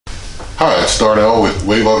Hi, it's Darnell with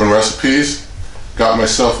NuWave Oven Recipes. Got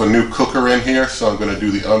myself a new cooker in here, so I'm going to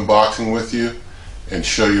do the unboxing with you and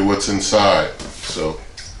show you what's inside. So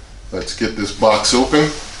let's get this box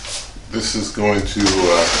open. This is going to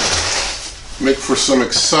make for some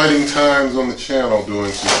exciting times on the channel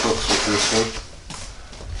doing some cooks with this one.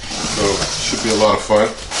 So it should be a lot of fun.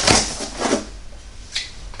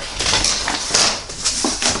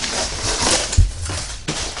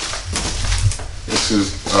 This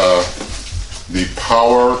is the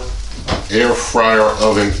Power Air Fryer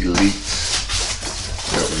Oven Elite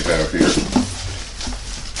that we have here.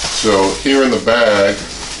 So here in the bag,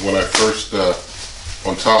 when I first,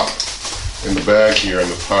 on top in the bag here in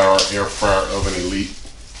the Power Air Fryer Oven Elite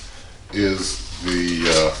is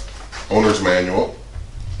the owner's manual.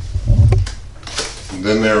 And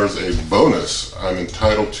then there is a bonus. I'm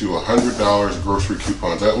entitled to $100 grocery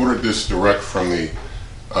coupons. I ordered this direct from the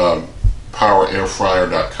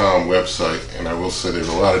powerairfryer.com website, and I will say there's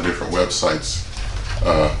a lot of different websites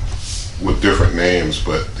with different names,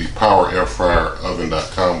 but the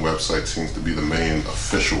powerairfryeroven.com website seems to be the main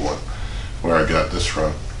official one where I got this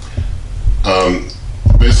from.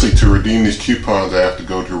 Basically, to redeem these coupons, I have to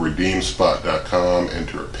go to redeemspot.com,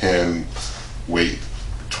 enter a PIN, wait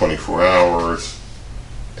 24 hours,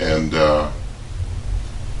 and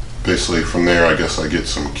basically from there I guess I get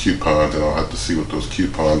some coupons, and I'll have to see what those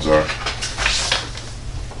coupons are.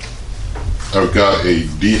 I've got a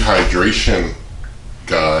dehydration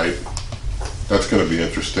guide. That's going to be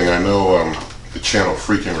interesting. I know the channel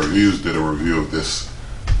Freaking Reviews did a review of this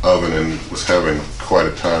oven and was having quite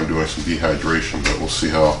a time doing some dehydration, but we'll see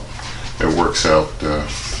how it works out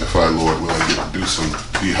if I, Lord willing, get to do some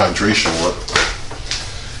dehydration work.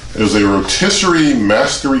 There's a Rotisserie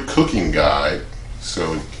Mastery Cooking Guide,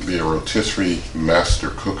 so it can be a Rotisserie Master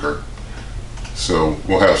Cooker. So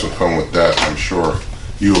we'll have some fun with that. I'm sure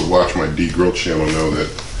you who watch my D-Grill channel know that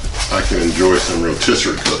I can enjoy some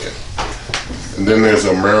rotisserie cooking. And then there's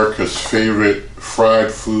America's Favorite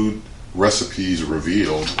Fried Food Recipes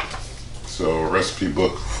Revealed. So a recipe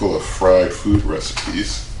book full of fried food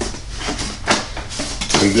recipes.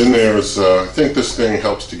 And then there's, I think this thing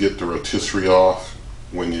helps to get the rotisserie off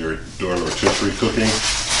when you're doing rotisserie cooking.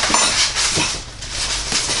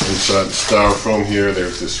 Inside the styrofoam here,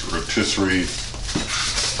 there's this rotisserie,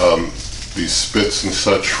 these spits and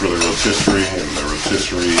such for the rotisserie, and the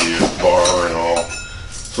rotisserie bar and all.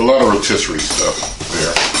 So a lot of rotisserie stuff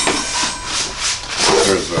there.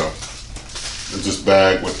 There's this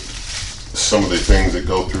bag with some of the things that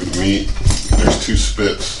go through the meat. There's two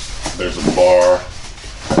spits. There's a bar.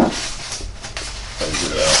 How do you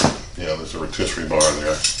get it out? Yeah, there's a rotisserie bar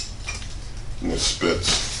there. And there's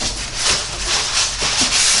spits.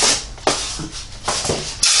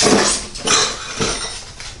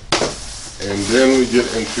 And then we get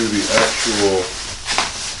into the actual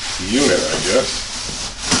unit, I guess.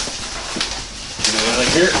 Get it out of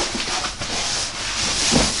here.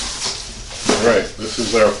 Alright, this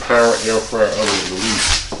is our Power Air Fryer Oven Elite.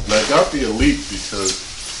 And I got the Elite because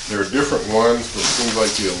there are different ones, but it seems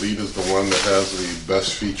like the Elite is the one that has the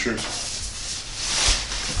best features.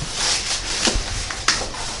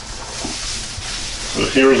 So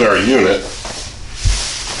here's our unit.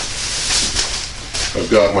 I've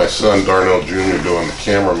got my son Darnell Jr. doing the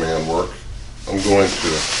cameraman work. I'm going to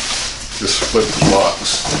just split the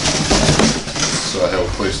box so I have a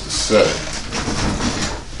place to set it.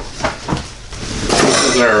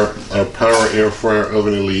 This is our Power Air Fryer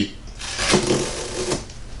Oven Elite.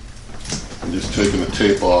 I'm just taking the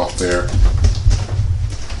tape off there.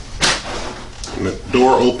 And the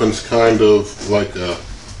door opens kind of like a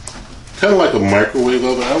microwave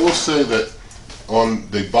oven. I will say that on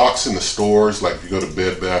the box in the stores, like if you go to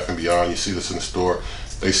Bed Bath & Beyond, you see this in the store,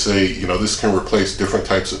 they say, you know, this can replace different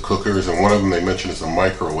types of cookers, and one of them they mention is a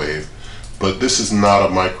microwave. But this is not a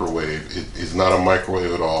microwave. It is not a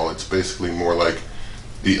microwave at all. It's basically more like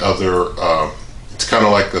the other, it's kind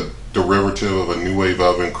of like a derivative of a NuWave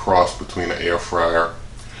oven crossed between an air fryer.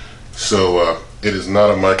 So it is not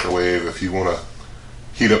a microwave. If you want to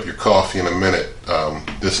heat up your coffee in a minute,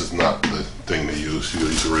 this is not the thing to use. You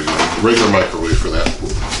use a regular microwave for that.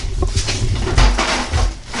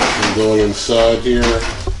 And going inside here,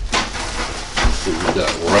 so we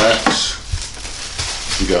got racks.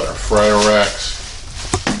 We got our fryer racks.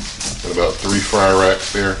 Got about 3 fryer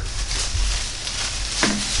racks there.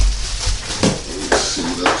 Let's see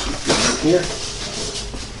what else we've got in here.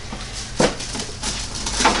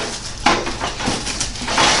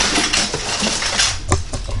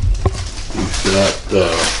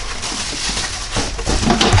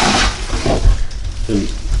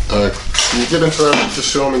 We've got get inside,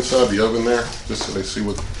 just show them inside the oven there, just so they see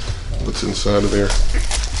what's inside of there.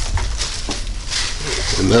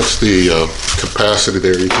 And that's the capacity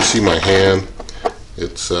there. You can see my hand.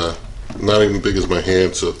 It's not even big as my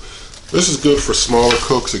hand. So this is good for smaller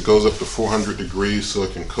cooks. It goes up to 400 degrees, so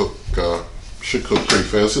it can cook, should cook pretty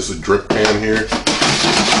fast. This is a drip pan here.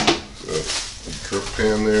 So a drip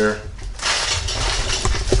pan there.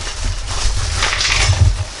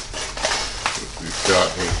 What we've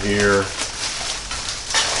got in here.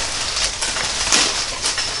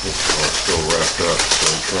 It's all still wrapped up, so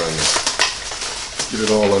I'm trying to get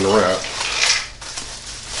it all unwrapped.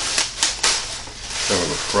 Kind of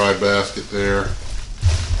a fry basket there.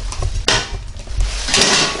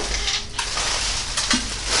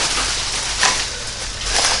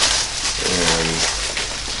 And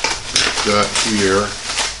got here,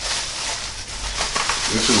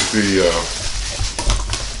 this is the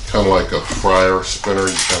kind of like a fryer spinner.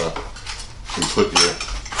 You kind of can put your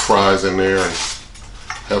fries in there and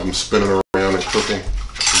have them spinning around and cooking.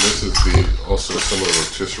 And this is also some of the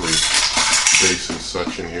rotisserie base and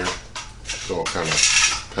such in here. It's all kind of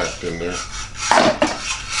packed in there.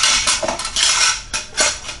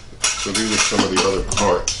 So these are some of the other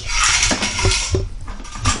parts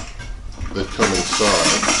that come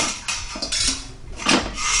inside.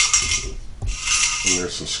 And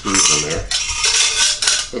there's some screws in there.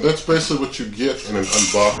 So that's basically what you get in an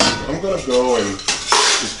unboxing. I'm going to go and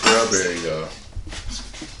just grab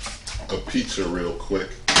a pizza real quick,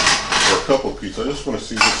 or a couple pizzas. I just want to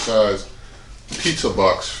see what size pizza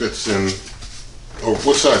box fits in, or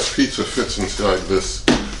what size pizza fits inside this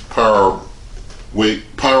Power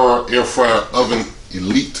Air Fryer Oven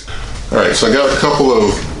Elite. Alright, so I got a couple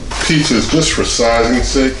of pizzas just for sizing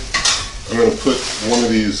sake. I'm going to put one of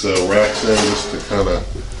these racks in just to kind of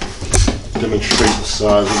demonstrate the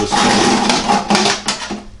size of this thing.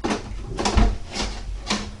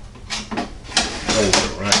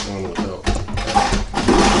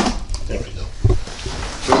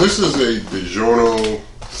 So this is a DiGiorno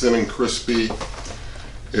Thin and Crispy.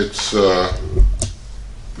 It's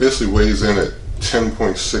basically weighs in at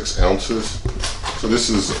 10.6 ounces. So this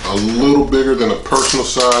is a little bigger than a personal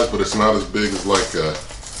size, but it's not as big as like a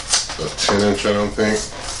 10-inch, I don't think.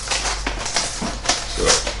 So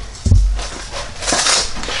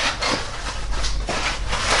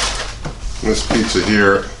this pizza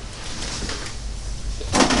here,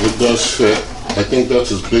 it does fit. I think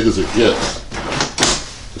that's as big as it gets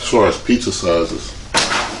as far as pizza sizes.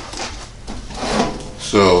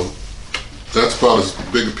 So that's about as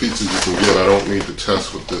big a pizza as you can get. I don't need to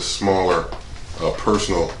test with this smaller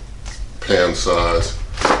personal pan size.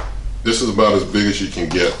 This is about as big as you can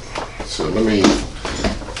get. So let me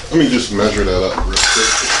just measure that up real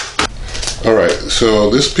quick. All right, so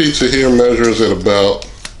this pizza here measures at about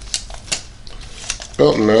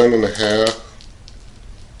 9.5.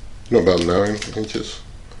 No, about 9 inches.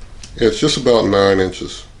 Yeah, it's just about 9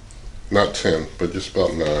 inches. Not 10, but just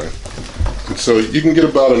about 9. And so you can get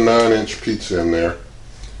about a 9-inch pizza in there.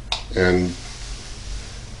 And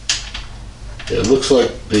it looks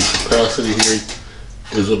like the capacity here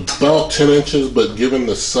is about 10 inches, but given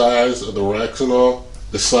the size of the racks and all,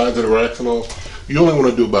 you only want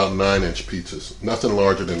to do about 9-inch pizzas. Nothing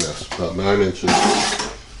larger than this, about 9 inches.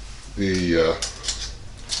 The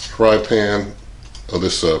fry pan,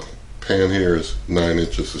 this pan here is 9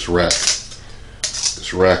 inches. This rack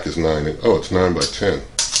is 9 inches. Oh, it's 9 by 10.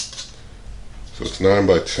 So it's 9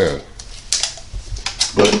 by 10.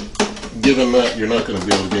 But given that, you're not going to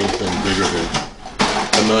be able to get anything bigger than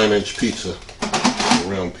a 9-inch pizza, a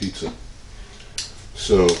round pizza.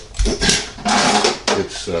 So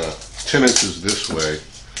it's 10 inches this way,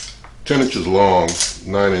 10 inches long,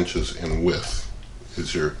 9 inches in width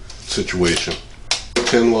is your situation.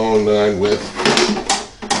 10 long, 9 width.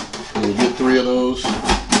 And you get 3 of those.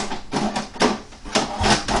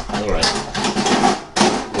 Alright.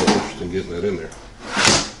 Interesting getting that in there.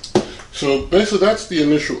 So basically that's the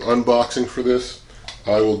initial unboxing for this.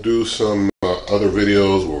 I will do some other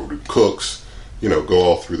videos where we do cooks, you know, go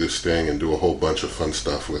all through this thing and do a whole bunch of fun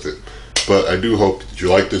stuff with it. But I do hope that you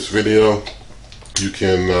like this video. You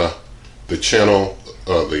can, the channel,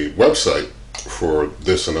 the website for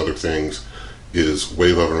this and other things is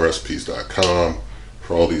waveovenrecipes.com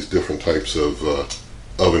for all these different types of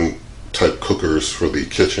oven type cookers for the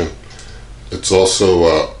kitchen. It's also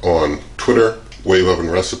on Twitter, Wave Oven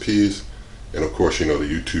Recipes, and of course, you know, the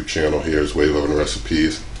YouTube channel here is Wave Oven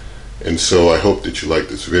Recipes. And so I hope that you like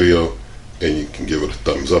this video, and you can give it a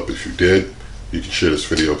thumbs up if you did. You can share this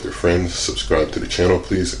video with your friends, subscribe to the channel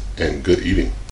please, and good eating.